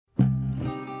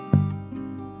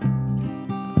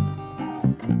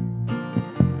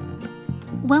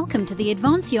Welcome to the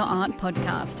Advance Your Art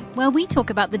podcast, where we talk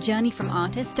about the journey from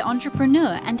artist to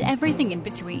entrepreneur and everything in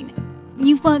between.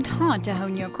 You've worked hard to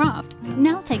hone your craft.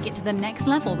 Now take it to the next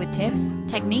level with tips,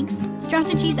 techniques,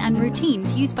 strategies, and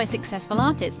routines used by successful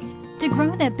artists to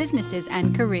grow their businesses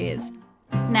and careers.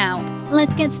 Now,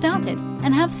 let's get started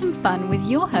and have some fun with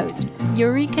your host,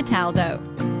 Yuri Cataldo.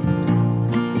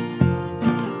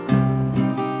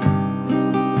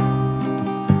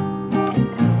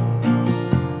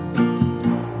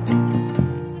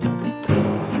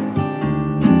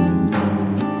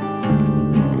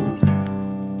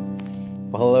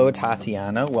 Hello,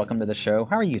 Tatiana. Welcome to the show.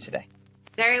 How are you today?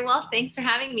 Very well. Thanks for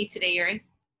having me today, Yuri.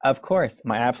 Of course.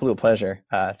 My absolute pleasure.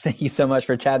 Thank you so much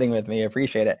for chatting with me. I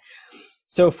appreciate it.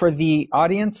 So for the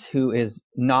audience who is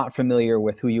not familiar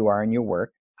with who you are and your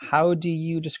work, how do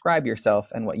you describe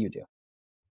yourself and what you do?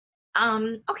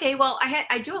 Okay, well,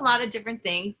 I do a lot of different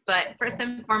things, but first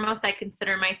and foremost, I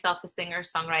consider myself a singer,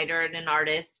 songwriter, and an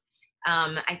artist.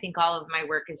 I think all of my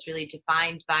work is really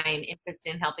defined by an interest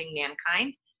in helping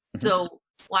mankind. So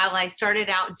while I started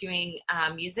out doing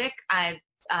music, I've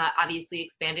obviously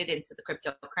expanded into the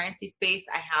cryptocurrency space.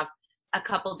 I have a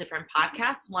couple different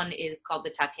podcasts. One is called The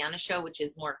Tatiana Show, which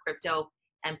is more crypto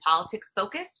and politics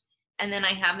focused. And then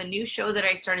I have a new show that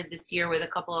I started this year with a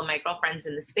couple of my girlfriends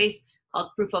in the space called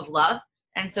Proof of Love.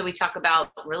 And so we talk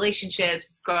about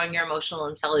relationships, growing your emotional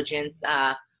intelligence,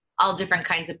 all different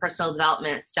kinds of personal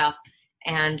development stuff.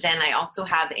 And then I also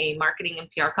have a marketing and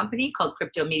PR company called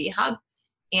Crypto Media Hub.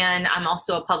 And I'm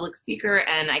also a public speaker,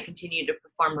 and I continue to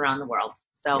perform around the world.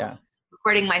 So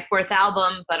recording my fourth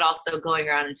album, but also going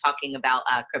around and talking about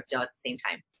crypto at the same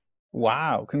time.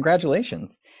 Wow.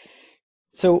 Congratulations.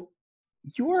 So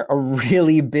you're a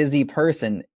really busy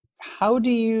person. How do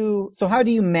you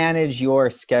manage your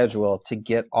schedule to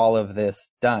get all of this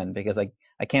done? Because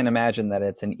I can't imagine that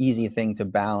it's an easy thing to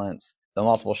balance the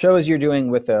multiple shows you're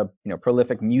doing with a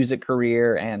prolific music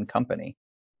career and company.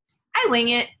 I wing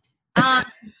it.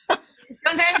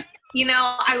 Sometimes,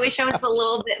 I wish I was a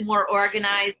little bit more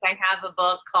organized. I have a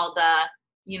book called,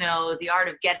 The Art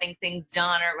of Getting Things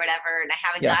Done or whatever, and I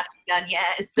haven't got it done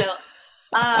yet. So,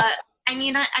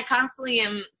 I constantly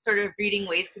am sort of reading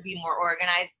ways to be more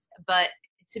organized. But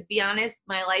to be honest,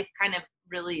 my life kind of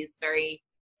really is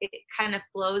it kind of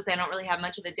flows. I don't really have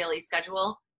much of a daily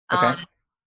schedule. Okay.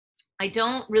 I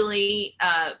don't really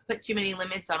put too many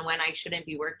limits on when I shouldn't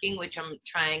be working, which I'm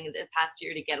trying the past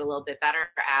year to get a little bit better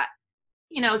at.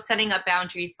 Setting up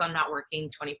boundaries so I'm not working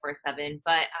 24/7.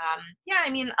 But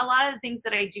a lot of the things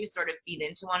that I do sort of feed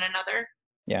into one another.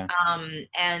 Yeah.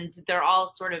 And they're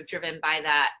all sort of driven by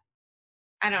that,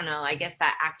 I don't know, I guess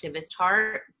that activist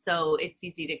heart. So it's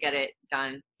easy to get it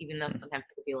done, even though sometimes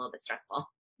it could be a little bit stressful.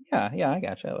 Yeah, I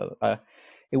gotcha.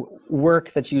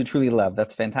 Work that you truly love.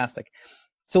 That's fantastic.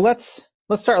 So let's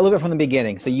start a little bit from the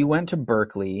beginning. So you went to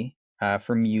Berklee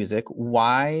for music.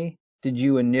 Why did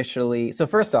you initially? So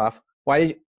first off,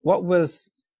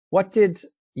 what did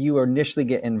you initially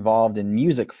get involved in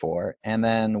music for, and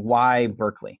then why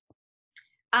Berklee?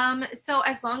 So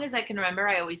as long as I can remember,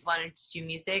 I always wanted to do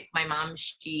music. My mom,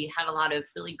 she had a lot of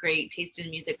really great taste in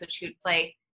music, so she would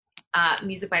play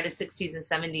music by the 60s and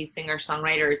 70s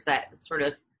singer-songwriters that sort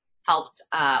of helped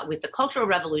with the Cultural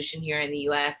Revolution here in the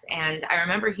U.S. And I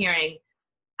remember hearing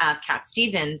Cat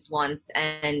Stevens once,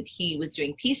 and he was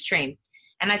doing Peace Train.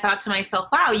 And I thought to myself,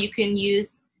 wow, you can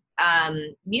use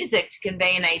music to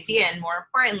convey an idea, and more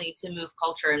importantly, to move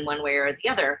culture in one way or the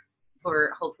other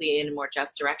for hopefully in a more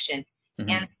just direction.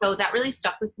 And so that really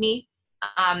stuck with me.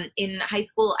 In high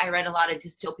school, I read a lot of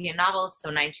dystopian novels, so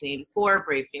 1984,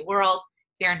 Brave New World,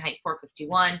 Fahrenheit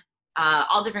 451,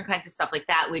 all different kinds of stuff like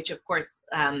that, which of course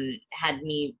had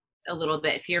me a little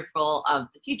bit fearful of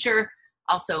the future.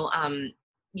 Also,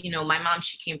 my mom,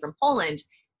 she came from Poland,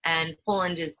 and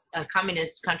Poland is a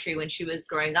communist country when she was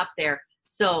growing up there.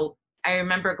 So I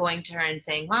remember going to her and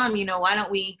saying, Mom, why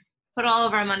don't we put all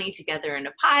of our money together in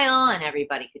a pile and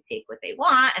everybody could take what they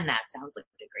want, and that sounds like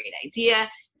a great idea.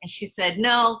 And she said,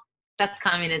 no, that's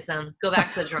communism. Go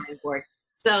back to the drawing board.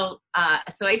 So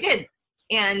I did.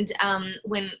 And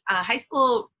when high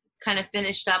school kind of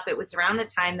finished up, it was around the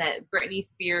time that Britney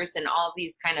Spears and all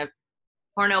these kind of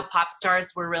porno pop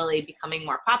stars were really becoming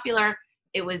more popular.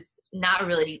 It was not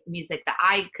really music that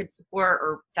I could support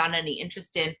or found any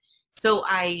interest in. So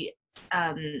I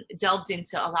delved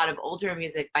into a lot of older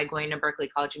music by going to Berklee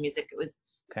College of Music. It was,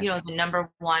 the number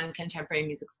one contemporary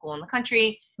music school in the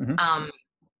country.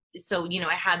 So,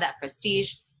 I had that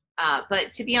prestige.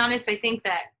 But to be honest, I think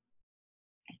that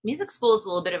music school is a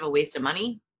little bit of a waste of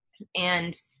money.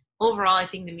 And overall, I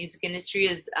think the music industry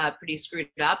is pretty screwed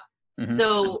up.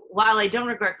 So while I don't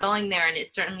regret going there, and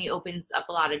it certainly opens up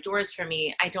a lot of doors for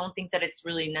me, I don't think that it's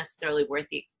really necessarily worth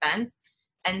the expense.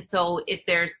 And so if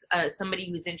there's somebody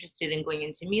who's interested in going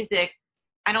into music,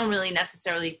 I don't really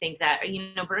necessarily think that,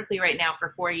 Berkeley right now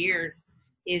for 4 years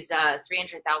is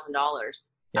 $300,000.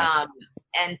 Yeah.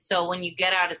 And so when you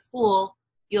get out of school,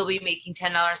 you'll be making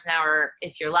 $10 an hour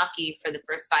if you're lucky for the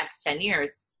first 5 to 10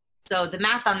 years. So the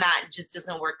math on that just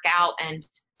doesn't work out. And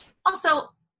also,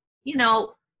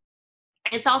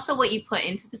 it's also what you put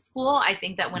into the school. I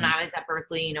think that when I was at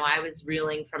Berkeley, I was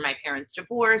reeling from my parents'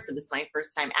 divorce. It was my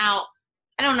first time out.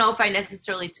 I don't know if I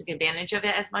necessarily took advantage of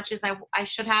it as much as I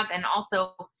should have. And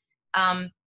also,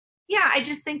 I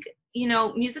just think,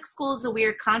 music school is a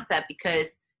weird concept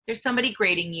because there's somebody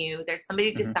grading you. There's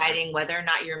somebody deciding whether or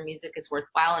not your music is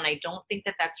worthwhile. And I don't think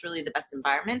that that's really the best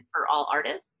environment for all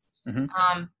artists.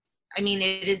 I mean,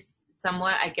 it is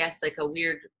somewhat, I guess, like a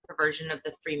weird perversion of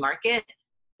the free market.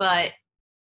 But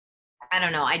I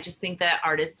don't know. I just think that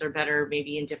artists are better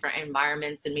maybe in different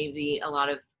environments, and maybe a lot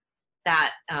of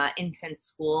that intense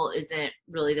school isn't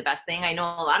really the best thing. I know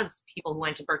a lot of people who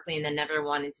went to Berkeley and then never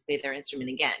wanted to play their instrument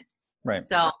again. Right.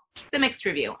 So it's a mixed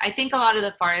review. I think a lot of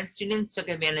the foreign students took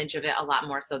advantage of it a lot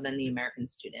more so than the American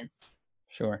students.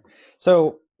 Sure.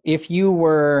 So if you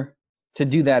were to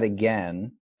do that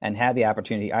again and have the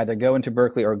opportunity, either go into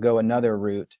Berkeley or go another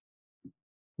route,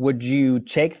 would you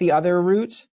take the other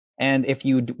route? And if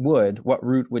you would, what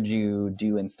route would you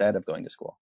do instead of going to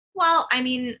school? Well, I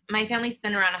mean, my family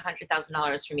spent around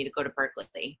 $100,000 for me to go to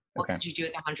Berkeley. What Okay. could you do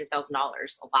with $100,000?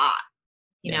 A lot,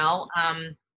 you know?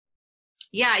 I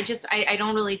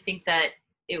don't really think that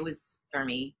it was for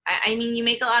me. I mean, you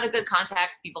make a lot of good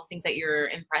contacts. People think that you're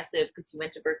impressive because you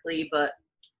went to Berkeley, but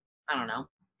I don't know.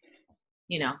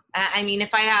 I mean,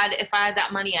 if I had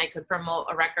that money, I could promote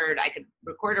a record, I could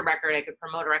record a record, I could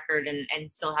promote a record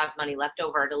and still have money left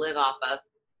over to live off of.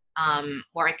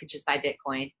 Or I could just buy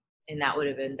Bitcoin, and that would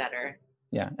have been better.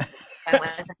 Yeah. I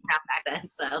wasn't half back then,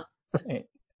 so. Right.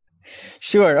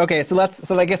 Sure. Okay. So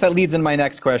I guess that leads in my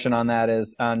next question on that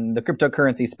is on the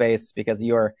cryptocurrency space, because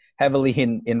you're heavily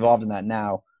involved in that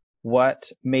now.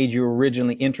 What made you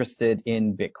originally interested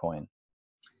in Bitcoin?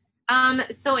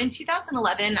 So in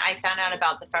 2011, I found out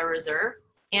about the Federal Reserve.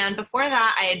 And before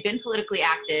that, I had been politically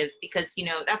active because,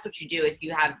 that's what you do. If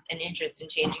you have an interest in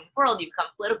changing the world, you become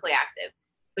politically active,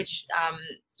 which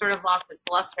sort of lost its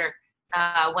luster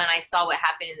when I saw what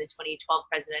happened in the 2012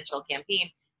 presidential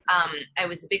campaign. I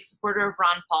was a big supporter of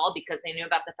Ron Paul because I knew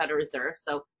about the Federal Reserve.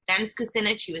 So Dennis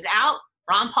Kucinich, he was out,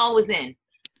 Ron Paul was in.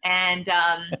 And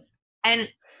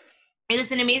it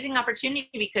was an amazing opportunity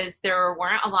because there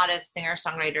weren't a lot of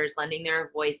singer-songwriters lending their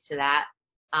voice to that.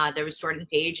 There was Jordan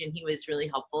Page, and he was really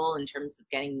helpful in terms of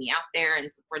getting me out there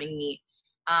and supporting me.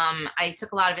 I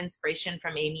took a lot of inspiration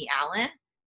from Amy Allen,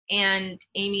 and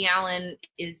Amy Allen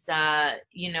is,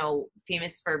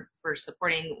 famous for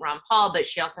supporting Ron Paul, but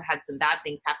she also had some bad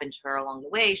things happen to her along the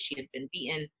way. She had been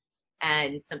beaten,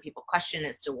 and some people question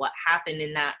as to what happened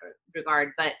in that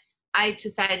regard. But I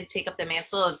decided to take up the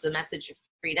mantle of the message of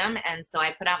freedom, and so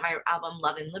I put out my album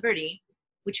Love and Liberty,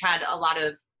 which had a lot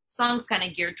of songs kind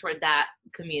of geared toward that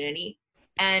community.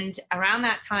 And around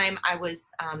that time, I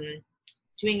was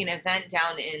doing an event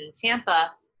down in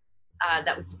Tampa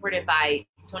that was supported by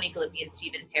Tony Galippi and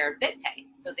Stephen Pear of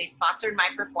BitPay. So they sponsored my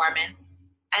performance,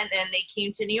 and then they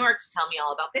came to New York to tell me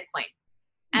all about Bitcoin.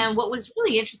 And what was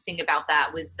really interesting about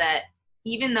that was that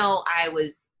even though I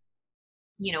was,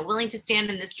 willing to stand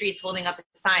in the streets holding up a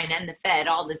sign and the Fed,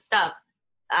 all this stuff,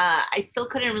 I still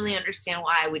couldn't really understand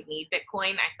why I would need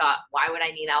Bitcoin. I thought, why would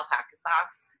I need alpaca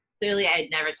socks? Clearly, I had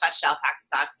never touched alpaca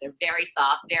socks. They're very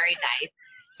soft, very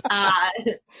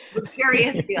nice,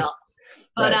 luxurious feel.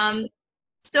 But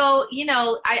so,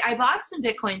 I bought some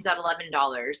Bitcoins at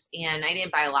 $11, and I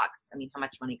didn't buy a lot because, I mean, how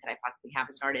much money could I possibly have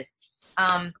as an artist?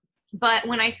 But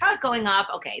when I saw it going up,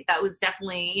 okay, that was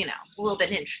definitely, a little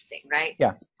bit interesting, right?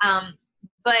 Yeah.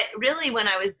 But really, when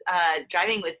I was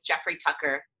driving with Jeffrey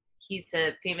Tucker, he's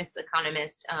a famous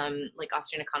economist, like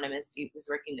Austrian economist. He was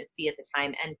working with FI at the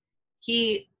time, and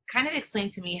he kind of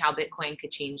explained to me how Bitcoin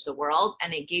could change the world,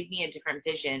 and it gave me a different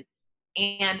vision.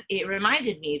 And it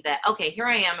reminded me that, okay, here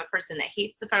I am, a person that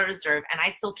hates the Federal Reserve, and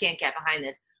I still can't get behind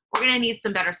this. We're going to need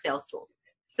some better sales tools.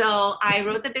 So I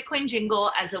wrote the Bitcoin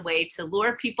jingle as a way to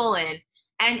lure people in.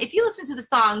 And if you listen to the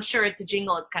song, sure, it's a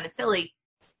jingle, it's kind of silly,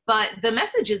 but the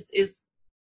message is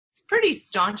pretty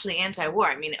staunchly anti-war.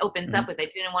 I mean, it opens up with,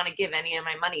 I didn't want to give any of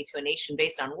my money to a nation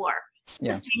based on war.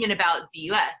 It's a statement about the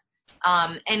U.S.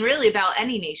 And really about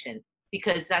any nation,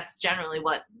 because that's generally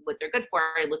what they're good for.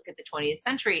 I look at the 20th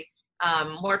century.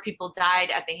 More people died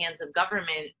at the hands of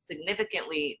government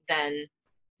significantly than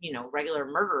regular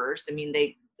murderers. I mean,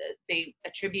 they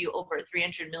attribute over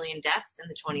 300 million deaths in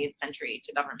the 20th century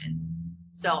to governments.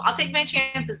 So I'll take my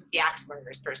chances with the axe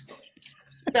murders personally.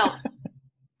 So,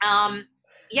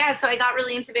 so I got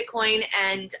really into Bitcoin,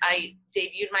 and I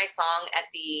debuted my song at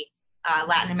the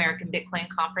Latin American Bitcoin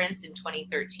Conference in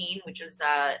 2013, which was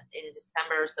in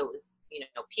December. So it was,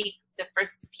 the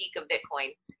first peak of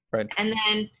Bitcoin. Right. And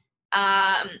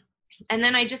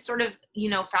then I just sort of,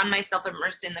 found myself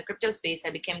immersed in the crypto space. I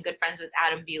became good friends with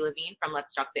Adam B. Levine from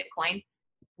Let's Talk Bitcoin.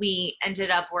 We ended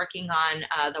up working on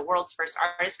the world's first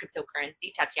artist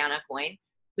cryptocurrency, Tatiana Coin,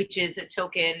 which is a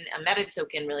token, a meta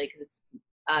token really, because it's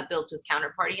built with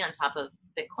Counterparty on top of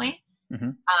Bitcoin.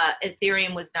 Mm-hmm.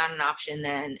 Ethereum was not an option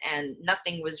then, and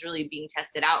nothing was really being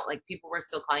tested out. Like, people were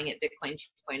still calling it Bitcoin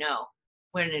 2.0,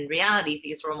 when in reality,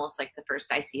 these were almost like the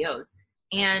first ICOs.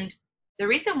 And the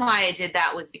reason why I did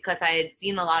that was because I had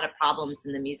seen a lot of problems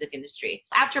in the music industry.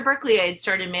 After Berklee, I had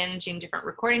started managing different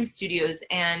recording studios,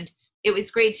 and it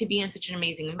was great to be in such an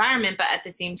amazing environment, but at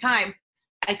the same time,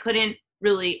 I couldn't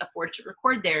really afford to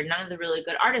record there. None of the really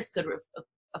good artists could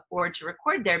afford to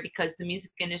record there, because the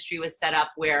music industry was set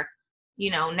up where,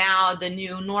 now the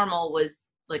new normal was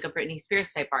like a Britney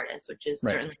Spears type artist, which is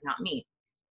certainly not me.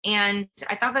 And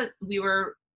I thought that we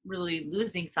were really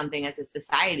losing something as a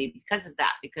society because of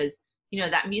that, because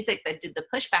that music that did the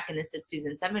pushback in the 60s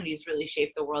and 70s really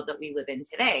shaped the world that we live in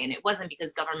today. And it wasn't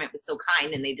because government was so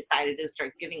kind and they decided to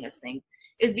start giving us things.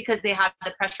 It was because they had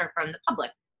the pressure from the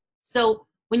public. So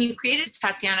when you created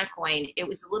Tatiana Coin, it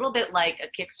was a little bit like a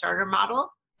Kickstarter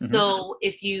model. Mm-hmm. So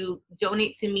if you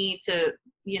donate to me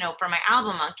for my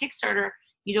album on Kickstarter,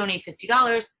 you donate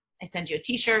 $50, I send you a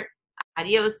t-shirt,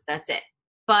 adios, that's it.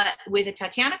 But with a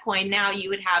Tatiana Coin, now you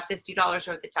would have $50 worth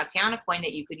of Tatiana Coin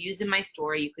that you could use in my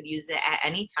store. You could use it at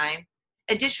any time.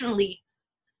 Additionally,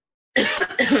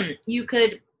 you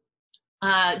could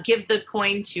give the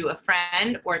coin to a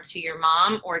friend or to your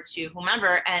mom or to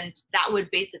whomever, and that would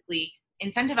basically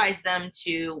incentivize them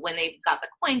to, when they got the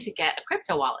coin, to get a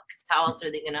crypto wallet, because how else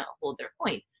are they going to hold their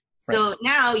coin? Right. So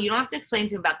now you don't have to explain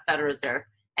to them about the Federal Reserve,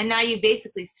 and now you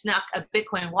basically snuck a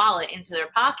Bitcoin wallet into their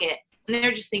pocket, and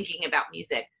they're just thinking about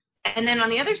music. And then on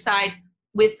the other side,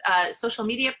 with social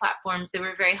media platforms, they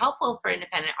were very helpful for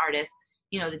independent artists.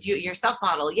 The do-it-yourself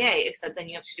model, yay, except then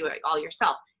you have to do it all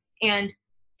yourself. And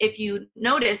if you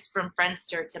notice, from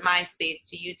Friendster to MySpace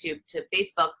to YouTube to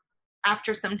Facebook,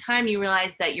 after some time you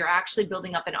realize that you're actually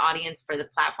building up an audience for the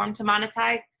platform to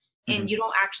monetize, and you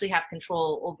don't actually have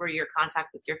control over your contact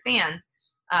with your fans,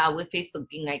 with Facebook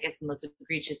being, I guess, the most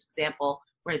egregious example,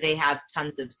 where they have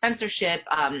tons of censorship,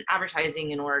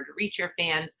 advertising in order to reach your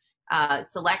fans,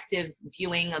 selective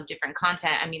viewing of different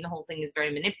content. I mean, the whole thing is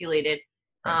very manipulated.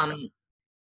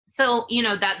 So,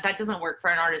 that doesn't work for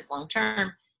an artist long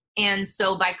term. And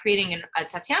so by creating a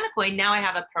Tatiana Coin, now I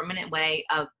have a permanent way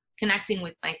of connecting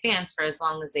with my fans for as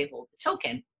long as they hold the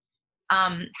token.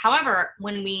 However,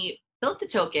 when we built the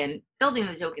token, building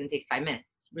the token takes 5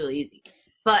 minutes. It's really easy.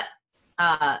 But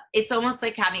it's almost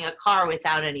like having a car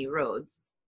without any roads.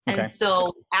 Okay. And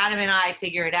so Adam and I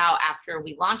figured out, after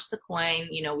we launched the coin,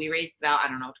 we raised about,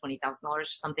 $20,000 or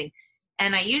something.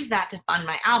 And I used that to fund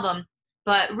my album.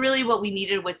 But really what we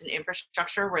needed was an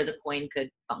infrastructure where the coin could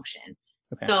function.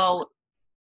 Okay. So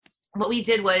what we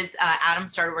did was Adam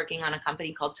started working on a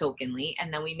company called Tokenly,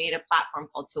 and then we made a platform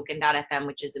called Token.fm,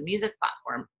 which is a music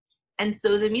platform. And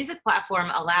so the music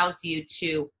platform allows you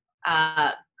to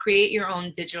create your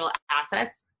own digital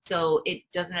assets. So it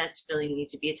doesn't necessarily need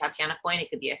to be a Tatiana Coin.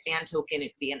 It could be a fan token. It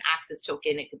could be an Access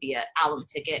token. It could be an album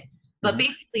ticket. But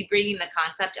basically bringing the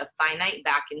concept of finite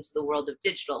back into the world of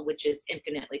digital, which is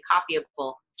infinitely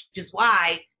copyable, which is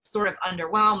why it's sort of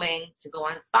underwhelming to go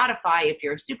on Spotify if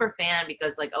you're a super fan,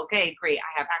 because okay, great,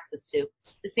 I have access to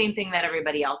the same thing that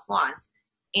everybody else wants.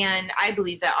 And I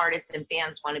believe that artists and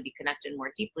fans want to be connected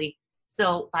more deeply.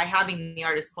 So by having the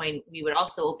artist coin, we would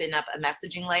also open up a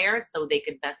messaging layer so they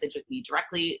could message with me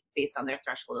directly based on their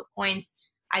threshold of coins.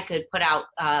 I could put out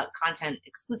content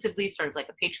exclusively, sort of like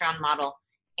a Patreon model.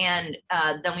 And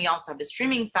then we also have the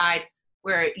streaming side,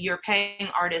 where you're paying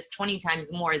artists 20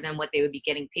 times more than what they would be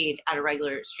getting paid at a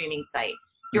regular streaming site.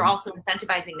 You're also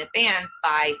incentivizing the fans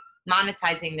by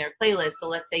monetizing their playlist. So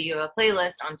let's say you have a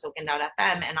playlist on Token.fm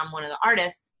and I'm one of the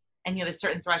artists, and you have a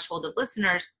certain threshold of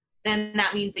listeners, then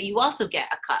that means that you also get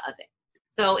a cut of it.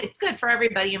 So it's good for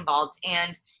everybody involved.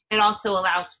 And it also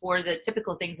allows for the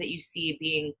typical things that you see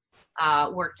being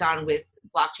worked on with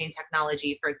blockchain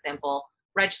technology. For example,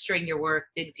 registering your work,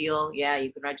 big deal. Yeah,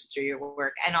 you can register your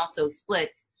work. And also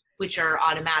splits, which are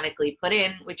automatically put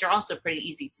in, which are also pretty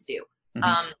easy to do.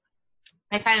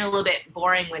 I find it a little bit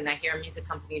boring when I hear music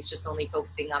companies just only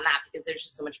focusing on that, because there's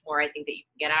just so much more I think that you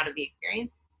can get out of the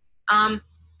experience.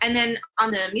 And then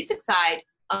on the music side,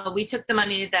 we took the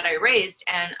money that I raised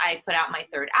and I put out my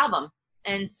third album.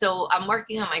 And so I'm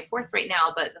working on my fourth right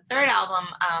now, but the third album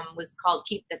was called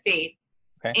Keep the Faith.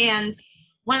 Okay. And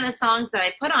one of the songs that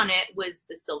I put on it was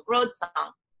the Silk Road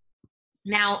song.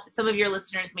 Now, some of your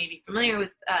listeners may be familiar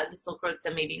with the Silk Road,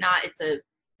 some maybe not. It's a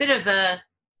bit of a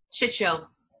shit show,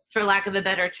 for lack of a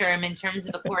better term, in terms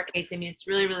of a court case. I mean, it's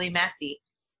really, really messy.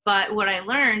 But what I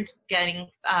learned getting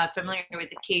familiar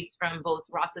with the case from both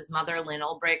Ross's mother, Lynn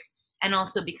Ulbricht, and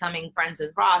also becoming friends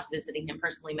with Ross, visiting him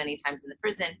personally many times in the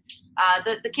prison,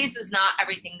 the case was not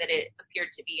everything that it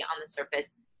appeared to be on the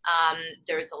surface.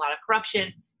 There was a lot of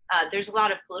corruption. There's a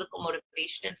lot of political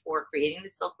motivation for creating the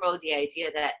Silk Road, the idea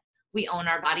that we own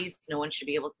our bodies. No one should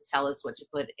be able to tell us what to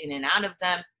put in and out of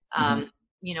them.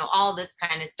 You know, all this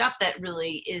kind of stuff that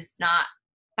really is not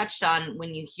touched on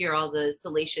when you hear all the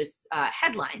salacious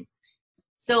headlines.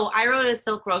 So I wrote a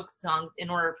Silk Road song in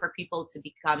order for people to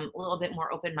become a little bit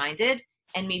more open-minded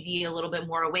and maybe a little bit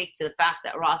more awake to the fact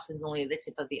that Ross is only the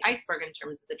tip of the iceberg in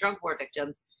terms of the drug war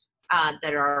victims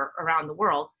that are around the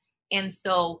world. And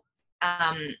so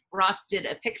Ross did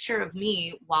a picture of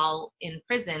me while in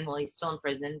prison. Well, he's still in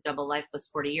prison, double life plus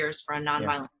 40 years for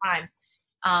nonviolent crimes.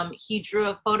 He drew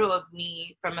a photo of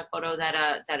me from a photo that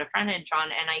a friend had drawn,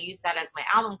 and I used that as my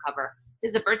album cover. This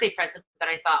is a birthday present, but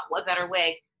I thought, what better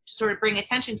way to sort of bring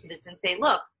attention to this and say,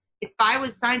 look, if I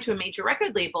was signed to a major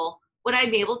record label, would I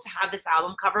be able to have this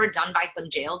album cover done by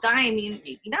some jail guy? I mean,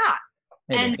 maybe not.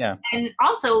 Maybe, and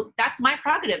also, that's my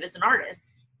prerogative as an artist.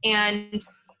 And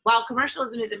while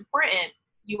commercialism is important,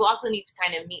 you also need to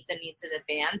kind of meet the needs of the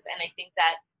fans. And I think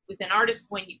that with an artist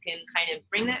point, you can kind of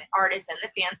bring the artists and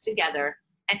the fans together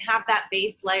and have that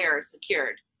base layer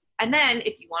secured. And then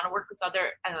if you want to work with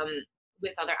other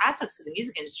aspects of the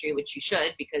music industry, which you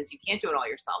should, because you can't do it all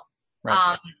yourself,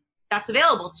 right. That's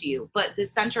available to you. But the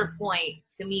center point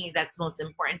to me that's most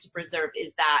important to preserve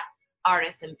is that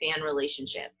artist and fan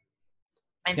relationship.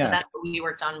 And so that's what we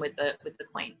worked on with the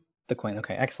coin. The coin.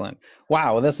 Okay, excellent.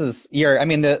 Wow, this is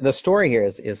the story here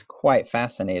is quite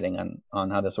fascinating on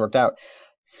how this worked out.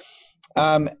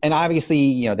 And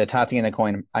obviously, the Tatiana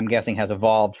coin, I'm guessing, has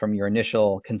evolved from your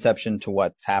initial conception to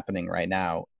what's happening right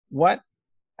now.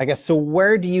 So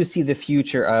where do you see the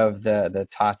future of the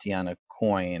Tatiana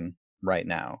coin right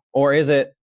now? Or is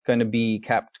it going to be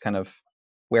kept kind of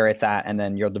where it's at and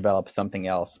then you'll develop something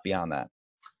else beyond that?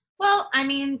 Well, I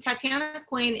mean, Tatiana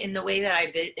coin in the way that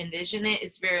I envision it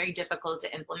is very difficult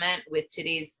to implement with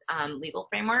today's legal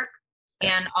framework.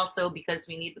 And also because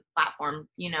we need the platform.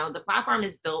 The platform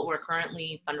is built. We're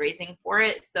currently fundraising for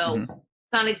it. So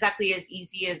it's not exactly as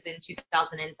easy as in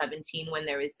 2017 when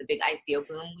there was the big ICO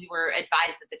boom. We were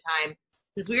advised at the time,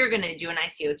 because we were going to do an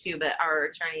ICO too, but our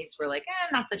attorneys were like,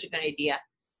 not such a good idea.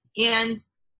 And,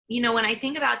 when I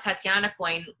think about Tatiana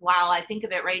coin, while I think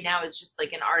of it right now as just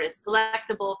like an artist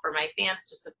collectible for my fans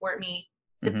to support me,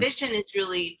 the vision is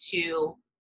really to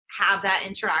have that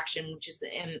interaction, which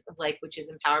is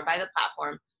empowered by the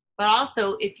platform. But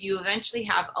also, if you eventually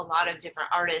have a lot of different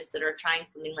artists that are trying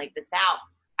something like this out,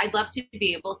 I'd love to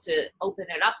be able to open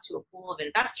it up to a pool of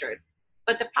investors.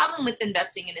 But the problem with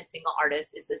investing in a single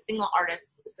artist is a single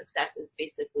artist's success is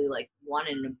basically like 1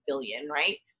 in a billion,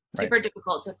 right? Super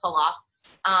difficult to pull off.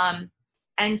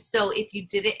 And so if you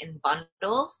did it in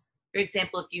bundles, for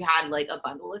example, if you had like a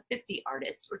bundle of 50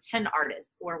 artists or 10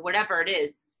 artists or whatever it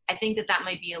is, I think that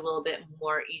might be a little bit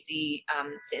more easy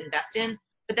to invest in.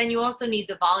 But then you also need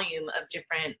the volume of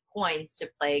different coins to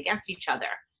play against each other.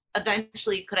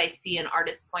 Eventually, could I see an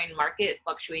artist coin market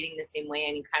fluctuating the same way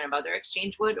any kind of other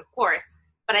exchange would? Of course.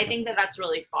 But I think that's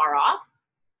really far off.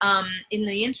 In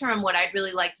the interim, what I'd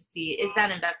really like to see is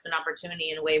that investment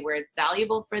opportunity in a way where it's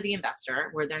valuable for the investor,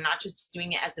 where they're not just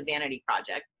doing it as a vanity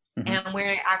project, and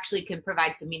where it actually can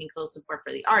provide some meaningful support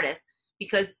for the artist.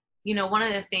 Because one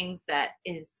of the things that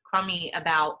is crummy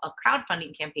about a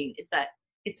crowdfunding campaign is that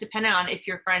it's dependent on if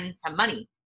your friends have money.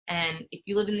 And if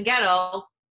you live in the ghetto,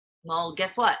 well,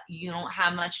 guess what? You don't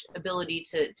have much ability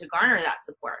to garner that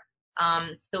support.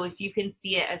 So if you can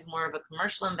see it as more of a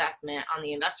commercial investment on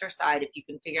the investor side, if you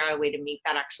can figure out a way to make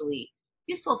that actually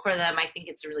useful for them, I think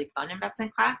it's a really fun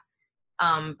investment class.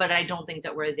 But I don't think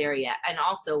that we're there yet. And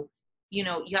also, you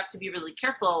have to be really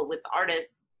careful with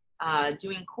artists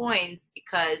doing coins,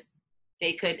 because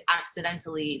they could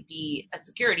accidentally be a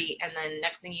security, and then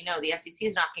next thing you know, the SEC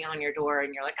is knocking on your door,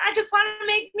 and you're like, I just want to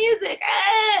make music,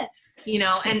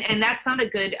 and that's not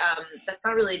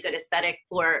really a good aesthetic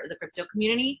for the crypto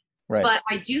community. Right. But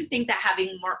I do think that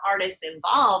having more artists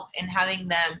involved and having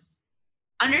them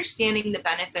understanding the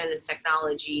benefit of this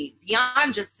technology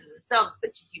beyond just to themselves,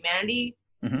 but to humanity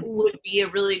Hmm. would be a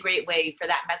really great way for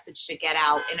that message to get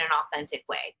out in an authentic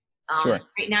way. Sure.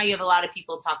 Right now you have a lot of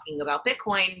people talking about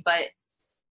Bitcoin, but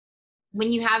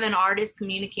when you have an artist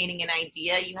communicating an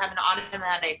idea, you have an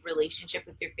automatic relationship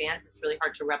with your fans. It's really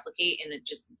hard to replicate in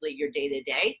just like your day to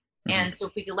day. Hmm. And so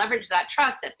if we could leverage that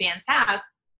trust that fans have,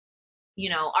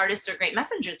 artists are great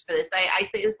messengers for this. I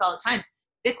say this all the time.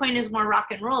 Bitcoin is more rock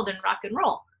and roll than rock and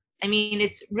roll. I mean,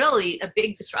 it's really a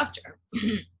big disruptor.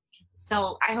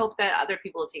 So I hope that other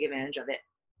people will take advantage of it.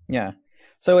 Yeah.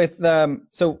 So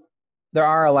so there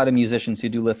are a lot of musicians who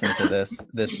do listen to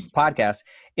this podcast.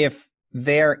 If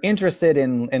they're interested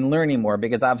in learning more,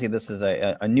 because obviously this is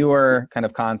a newer kind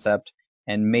of concept,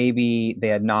 and maybe they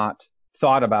had not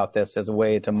thought about this as a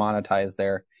way to monetize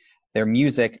their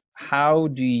music, how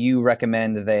do you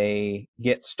recommend they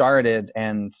get started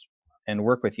and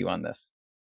work with you on this?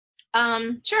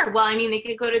 Sure. Well, I mean, they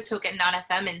could go to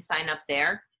token.fm and sign up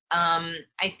there.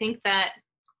 I think that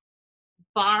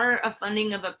bar a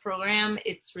funding of a program,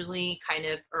 it's really kind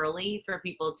of early for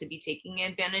people to be taking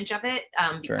advantage of it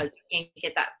Sure. because you can't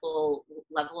get that full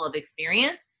level of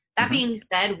experience. That Hmm. being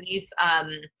said, we've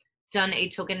done a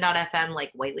token.fm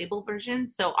like white label version,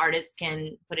 so artists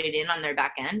can put it in on their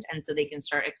back end, and so they can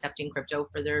start accepting crypto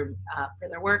for their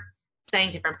work,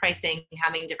 setting different pricing,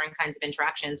 having different kinds of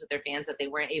interactions with their fans that they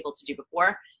weren't able to do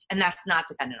before, and that's not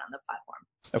dependent on the platform.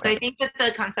 Okay. So I think that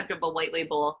the concept of a white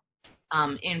label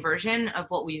inversion of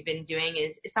what we've been doing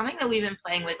is something that we've been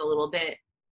playing with a little bit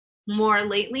more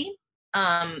lately,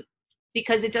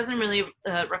 because it doesn't really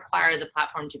require the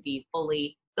platform to be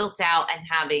fully built out and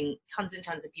having tons and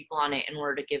tons of people on it in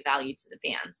order to give value to the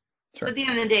fans. Sure. So at the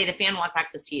end of the day, the fan wants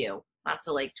access to you, not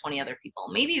to like 20 other people.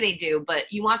 Maybe they do,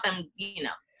 but you want them,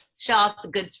 show off the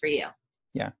goods for you.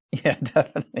 Yeah. Yeah,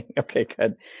 definitely. Okay,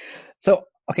 good. So,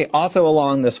 okay, also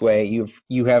along this way,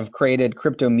 you have created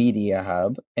Crypto Media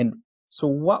Hub, and so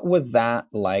what was that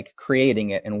like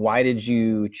creating it, and why did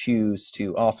you choose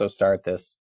to also start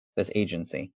this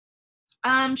agency?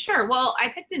 Sure. Well, I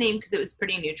picked the name because it was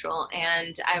pretty neutral,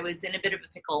 and I was in a bit of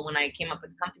a pickle when I came up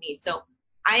with the company. So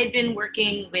I had been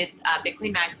working with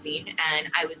Bitcoin Magazine, and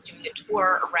I was doing a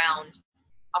tour around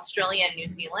Australia and New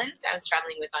Zealand. I was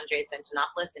traveling with Andreas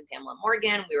Antonopoulos and Pamela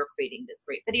Morgan. We were creating this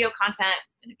great video content. It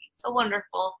was going to be so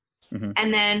wonderful. Hmm.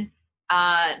 And then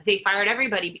they fired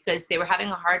everybody because they were having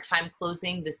a hard time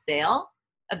closing the sale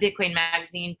of Bitcoin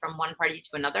Magazine from one party to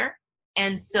another.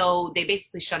 And so they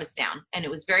basically shut us down, and it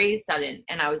was very sudden.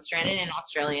 And I was stranded in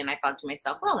Australia, and I thought to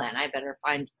myself, well, then I better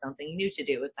find something new to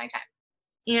do with my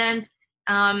time.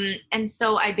 And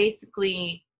so I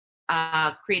basically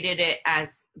created it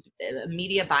as a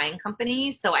media buying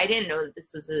company. So I didn't know that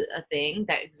this was a thing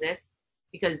that exists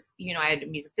because, I had a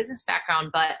music business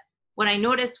background. But what I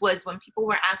noticed was when people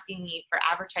were asking me for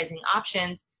advertising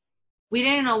options, we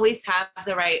didn't always have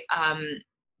the right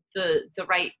the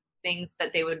right things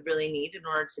that they would really need in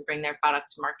order to bring their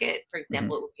product to market. For Hmm.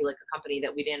 example, it would be like a company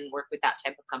that we didn't work with that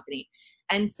type of company.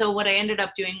 And so what I ended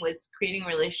up doing was creating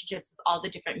relationships with all the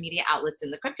different media outlets in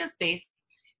the crypto space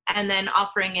and then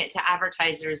offering it to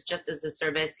advertisers just as a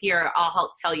service. Here, I'll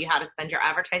help tell you how to spend your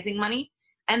advertising money.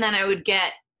 And then I would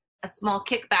get a small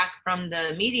kickback from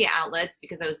the media outlets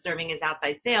because I was serving as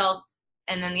outside sales.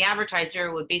 And then the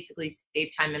advertiser would basically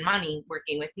save time and money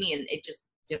working with me, and it just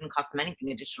didn't cost them anything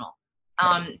additional.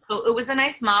 Right. So it was a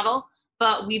nice model,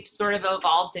 but we've sort of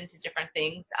evolved into different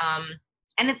things.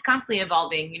 And it's constantly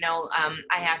evolving.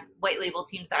 I have white label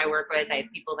teams that I work with. I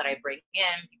have people that I bring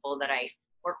in, people that I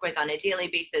work with on a daily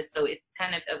basis. So it's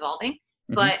kind of evolving.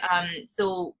 Hmm. But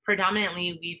so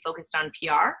predominantly we focused on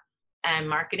PR and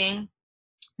marketing.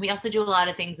 We also do a lot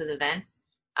of things with events.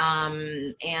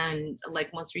 And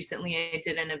like most recently, I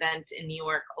did an event in New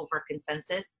York over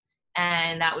Consensus.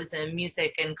 And that was a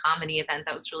music and comedy event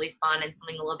that was really fun and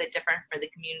something a little bit different for the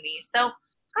community. So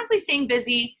constantly staying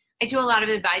busy. I do a lot of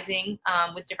advising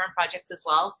with different projects as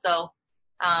well. So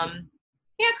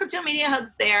yeah, Crypto Media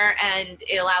Hub's there, and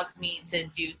it allows me to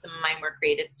do some of my more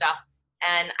creative stuff.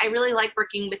 And I really like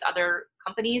working with other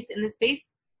companies in this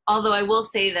space, although I will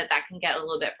say that that can get a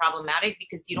little bit problematic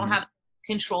because you don't Hmm. have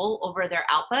control over their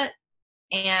output,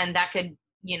 and that could,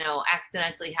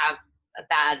 accidentally have a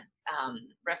bad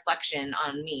reflection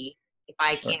on me if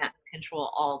I Sure. can't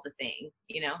control all the things.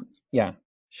 Yeah.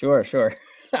 Sure. Sure.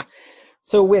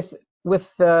 So with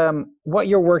what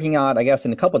you're working on, I guess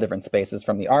in a couple different spaces,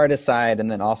 from the artist side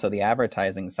and then also the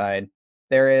advertising side,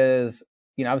 there is,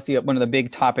 obviously one of the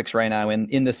big topics right now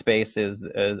in this space is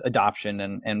adoption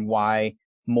and why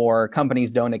more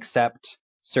companies don't accept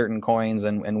certain coins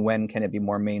and when can it be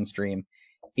more mainstream.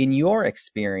 In your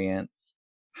experience,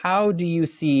 how do you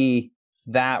see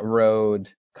that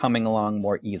road coming along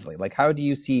more easily? Like, how do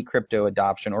you see crypto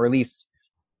adoption, or at least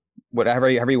whatever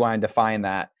however you want to define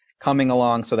that, coming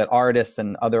along so that artists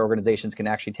and other organizations can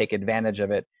actually take advantage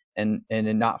of it and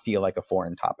not feel like a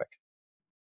foreign topic?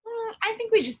 I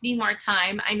think we just need more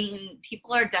time. I mean,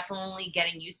 people are definitely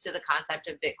getting used to the concept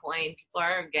of Bitcoin. People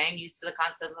are getting used to the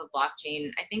concept of blockchain.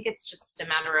 I think it's just a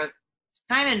matter of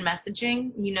time and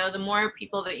messaging. You know, the more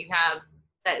people that you have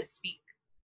that speak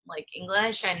like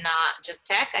English and not just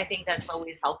tech, I think that's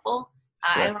always helpful.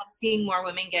 Sure. I love seeing more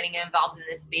women getting involved in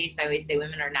this space. I always say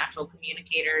women are natural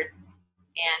communicators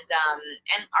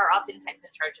and are oftentimes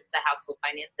in charge of the household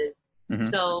finances. Mm-hmm.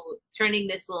 So turning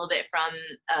this a little bit from,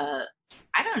 I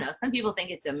don't know, some people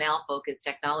think it's a male-focused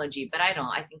technology, but I don't.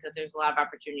 I think that there's a lot of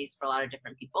opportunities for a lot of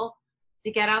different people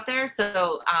to get out there.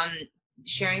 So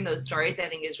sharing those stories, I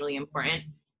think, is really important.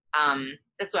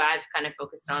 That's what I've kind of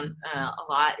focused on a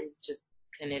lot, is just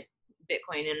kind of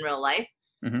Bitcoin in real life.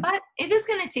 Mm-hmm. But it is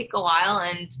going to take a while,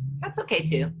 and that's okay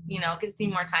too. You know, it gives me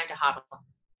more time to hodl.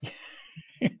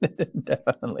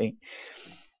 Definitely.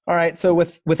 All right. So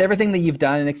with everything that you've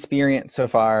done and experienced so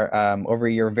far over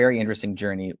your very interesting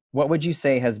journey, what would you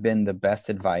say has been the best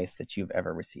advice that you've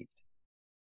ever received?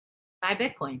 Buy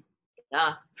Bitcoin.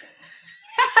 Duh.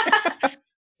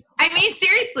 I mean,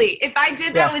 seriously, if I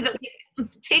did that with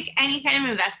take any kind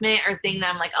of investment or thing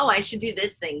that I'm like, oh, I should do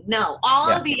this thing. No, all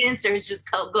of the answers just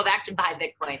go back to buy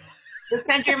Bitcoin. Just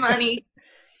send your money.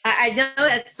 I know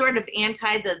that's sort of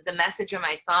anti the message of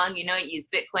my song, you know, use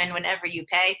Bitcoin whenever you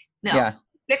pay. No,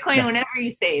 Bitcoin whenever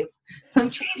you save. I'm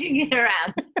changing it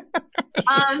around. No,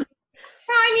 I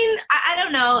mean, I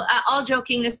don't know. All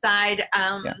joking aside, I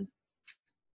don't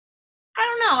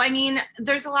know. I mean,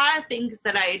 there's a lot of things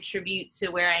that I attribute to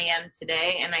where I am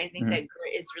today, and I think that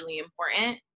grit is really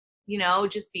important. You know,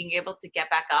 just being able to get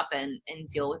back up and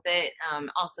deal with it.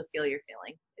 Also feel your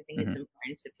feelings. I think it's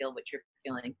important to feel what you're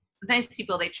feeling. Sometimes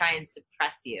people, they try and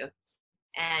suppress you,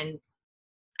 and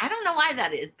I don't know why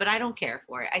that is, but I don't care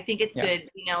for it. I think it's good.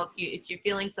 You know, if you're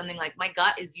feeling something, like my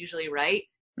gut is usually right,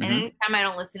 and anytime I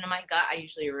don't listen to my gut, I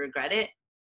usually regret it.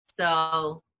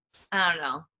 So I don't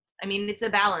know. I mean, it's a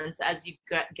balance as you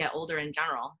get older in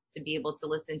general, to be able to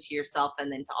listen to yourself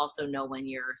and then to also know when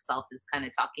yourself is kind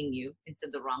of talking you into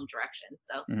the wrong direction.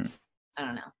 So I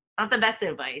don't know. Not the best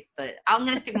advice, but I'm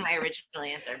going to stick with my original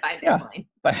answer. Buy Bitcoin.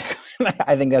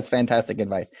 I think that's fantastic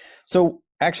advice. So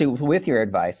actually, with your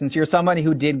advice, since you're somebody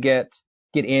who did get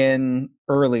in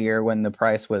earlier when the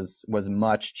price was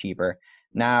much cheaper,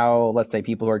 now let's say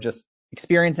people who are just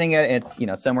experiencing it, it's, you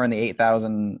know, somewhere in the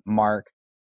 8,000 mark.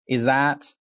 Is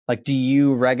that, like, do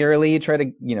you regularly try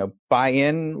to, you know, buy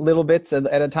in little bits at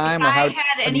a time? If or how I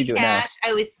had any cash,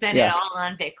 I would spend it all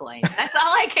on Bitcoin. That's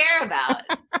all I care about.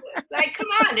 It's like, come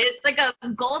on, it's like a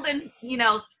golden, you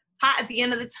know, pot at the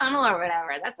end of the tunnel or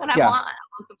whatever. That's what I want. I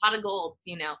want the pot of gold,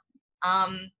 you know.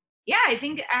 I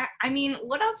think, I mean,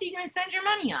 what else are you going to spend your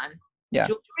money on?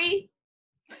 Jewelry?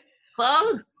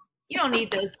 Clothes? You don't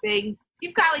need those things.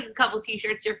 You've got like a couple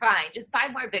t-shirts, you're fine. Just buy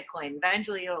more Bitcoin.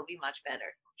 Eventually it'll be much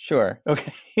better. Sure.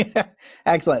 Okay.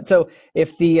 Excellent. So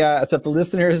if the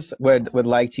listeners would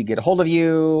like to get a hold of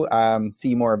you,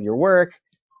 see more of your work,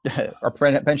 or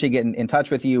eventually get in touch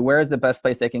with you, where is the best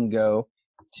place they can go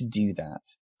to do that?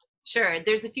 Sure.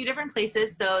 There's a few different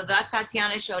places. So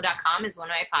thetatianashow.com is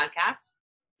one of my podcasts.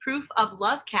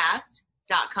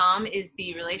 Proofoflovecast.com is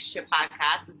the relationship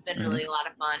podcast. It's been really a lot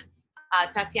of fun.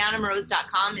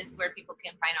 TatianaMoroz.com is where people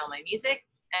can find all my music,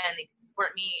 and they can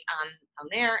support me on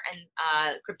there, and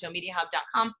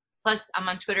CryptoMediaHub.com. Plus, I'm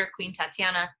on Twitter, Queen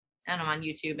Tatiana, and I'm on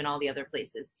YouTube and all the other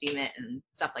places, Steemit and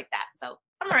stuff like that. So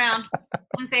I'm around.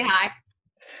 Come say hi.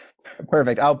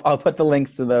 Perfect. I'll put the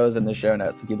links to those in the show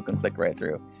notes so people can click right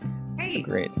through. Great. So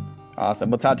great.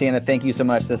 Awesome. Well, Tatiana, thank you so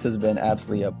much. This has been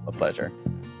absolutely a pleasure.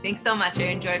 Thanks so much. I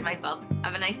enjoyed myself.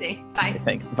 Have a nice day. Bye.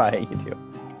 Thanks. Bye. You too.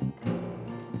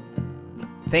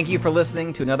 Thank you for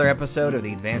listening to another episode of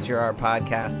the Advance Your Art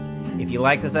podcast. If you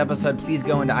like this episode, please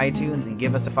go into iTunes and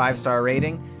give us a 5-star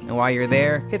rating. And while you're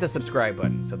there, hit the subscribe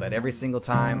button so that every single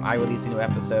time I release a new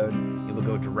episode, it will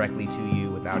go directly to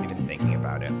you without even thinking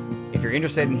about it. If you're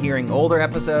interested in hearing older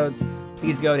episodes,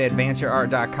 please go to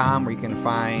advanceyourart.com, where you can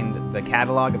find the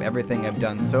catalog of everything I've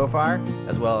done so far,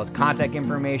 as well as contact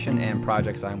information and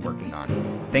projects I'm working on.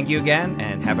 Thank you again,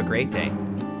 and have a great day.